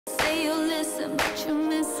You're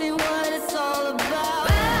missing what it's all about.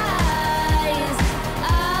 Rise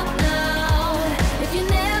up now. If you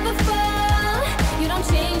never fall, you don't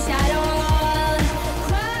change at all.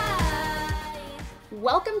 Cry.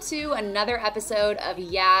 Welcome to another episode of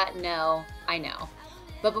Yeah, No, I Know.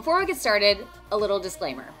 But before we get started, a little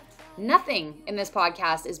disclaimer. Nothing in this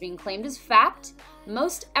podcast is being claimed as fact.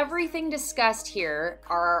 Most everything discussed here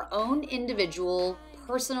are our own individual,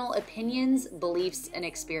 personal opinions, beliefs, and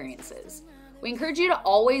experiences. We encourage you to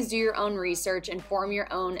always do your own research and form your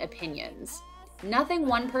own opinions. Nothing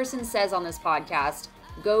one person says on this podcast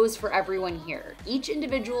goes for everyone here. Each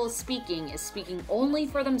individual speaking is speaking only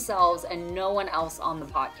for themselves and no one else on the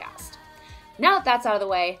podcast. Now that that's out of the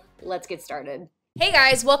way, let's get started. Hey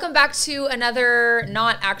guys, welcome back to another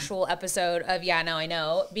not actual episode of Yeah, No, I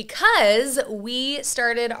Know, because we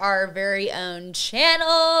started our very own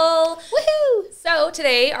channel. Woohoo! So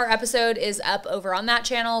today our episode is up over on that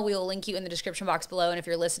channel. We will link you in the description box below. And if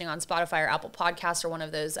you're listening on Spotify or Apple Podcasts or one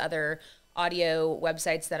of those other audio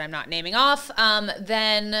websites that I'm not naming off,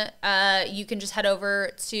 then you can just head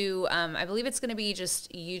over to, I believe it's going to be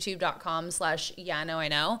just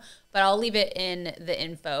youtube.com/yeahknowiknow, but I'll leave it in the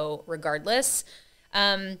info regardless.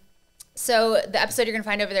 So the episode you're going to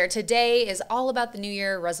find over there today is all about the New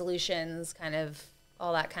Year resolutions, kind of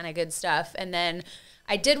all that kind of good stuff. And then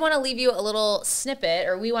I did want to leave you a little snippet,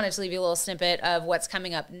 or we wanted to leave you a little snippet of what's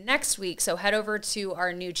coming up next week. So head over to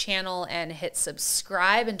our new channel and hit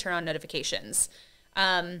subscribe and turn on notifications.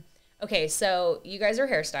 Okay, so you guys are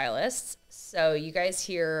hairstylists, so you guys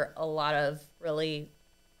hear a lot of really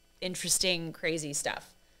interesting, crazy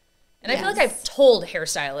stuff. And yes. I feel like I've told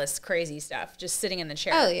hairstylists crazy stuff just sitting in the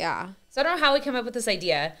chair. Oh, yeah. So I don't know how we came up with this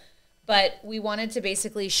idea, but we wanted to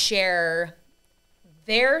basically share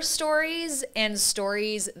their stories and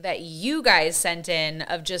stories that you guys sent in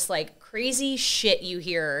of just like crazy shit you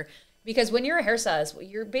hear. Because when you're a hairstylist,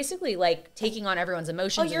 you're basically like taking on everyone's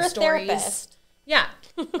emotions and stories. You're a therapist. Yeah.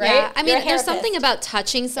 Right? Yeah. I mean, there's something about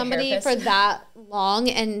touching somebody for that long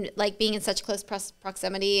and like being in such close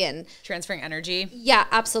proximity and transferring energy. Yeah,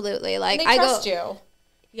 absolutely. Like and they trust you.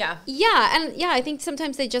 Yeah. Yeah. And yeah, I think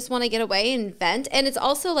sometimes they just want to get away and vent. And it's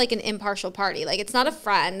also like an impartial party. Like it's not a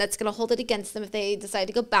friend that's going to hold it against them if they decide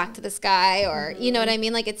to go back to this guy or, you know what I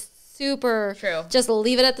mean? Like it's super true. Just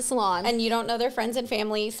leave it at the salon. And you don't know their friends and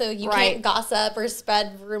family, so you can't gossip or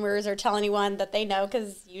spread rumors or tell anyone that they know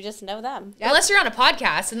because you just know them. Yep. Unless you're on a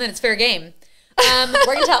podcast, and then it's fair game. We're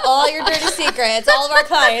going to tell all your dirty secrets, all of our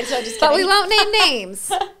clients. No, just kidding. But we won't name names.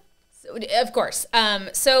 Of course.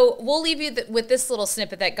 So we'll leave you with this little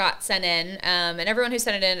snippet that got sent in, and everyone who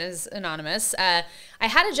sent it in is anonymous. I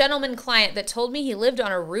had a gentleman client that told me he lived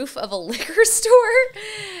on a roof of a liquor store.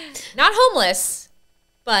 Not homeless,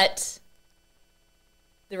 but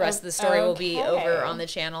the rest of the story will be over on the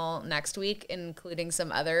channel next week, including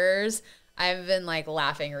some others. I've been like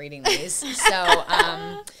laughing reading these.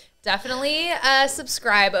 So definitely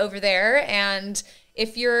subscribe over there. And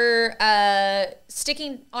if you're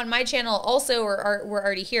sticking on my channel also, or we're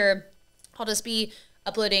already here, I'll just be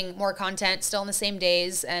uploading more content still on the same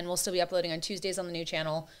days, and we'll still be uploading on Tuesdays on the new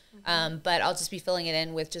channel. But I'll just be filling it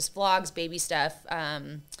in with just vlogs, baby stuff,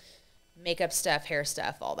 makeup stuff, hair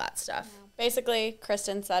stuff, all that stuff. Basically,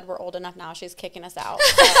 Kristen said we're old enough now. She's kicking us out.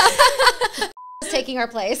 Taking our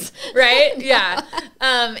place. Right? Yeah.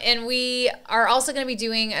 And we are also going to be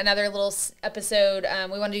doing another little episode.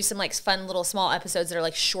 We want to do some like fun little small episodes that are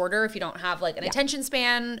like shorter if you don't have like an attention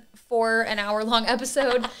span for an hour-long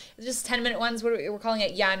episode. Just 10-minute ones. We're calling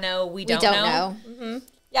it Yeah, No, We Don't Know. Mm-hmm.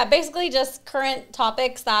 Yeah, basically just current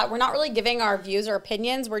topics that we're not really giving our views or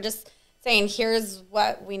opinions. We're just saying here's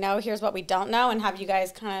what we know, here's what we don't know, and have you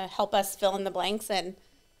guys kind of help us fill in the blanks. And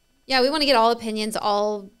yeah, we want to get all opinions,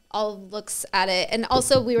 all looks at it. And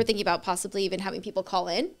also we were thinking about possibly even having people call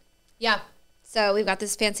in. Yeah. So we've got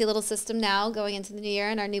this fancy little system now going into the new year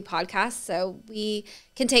and our new podcast. So we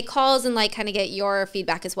can take calls and like kind of get your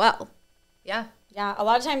feedback as well. Yeah. Yeah, a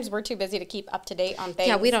lot of times we're too busy to keep up to date on things.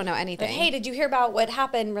 Yeah, we don't know anything. Like, hey, did you hear about what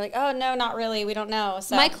happened? We're like, oh, no, not really. We don't know.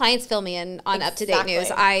 So my clients fill me in on up-to-date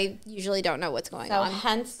news. I usually don't know what's going on. So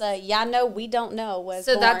hence the yeah, no, we don't know was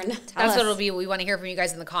born. That's what it'll be. We want to hear from you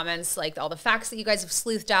guys in the comments, like all the facts that you guys have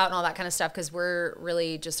sleuthed out and all that kind of stuff, because we're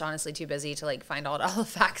really just honestly too busy to like find all the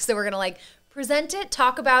facts that we're going to like present it,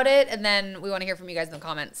 talk about it, and then we want to hear from you guys in the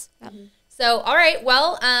comments. Mm-hmm. So, all right.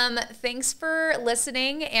 Well, thanks for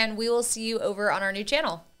listening, and we will see you over on our new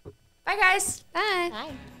channel. Bye, guys. Bye.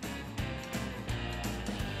 Bye.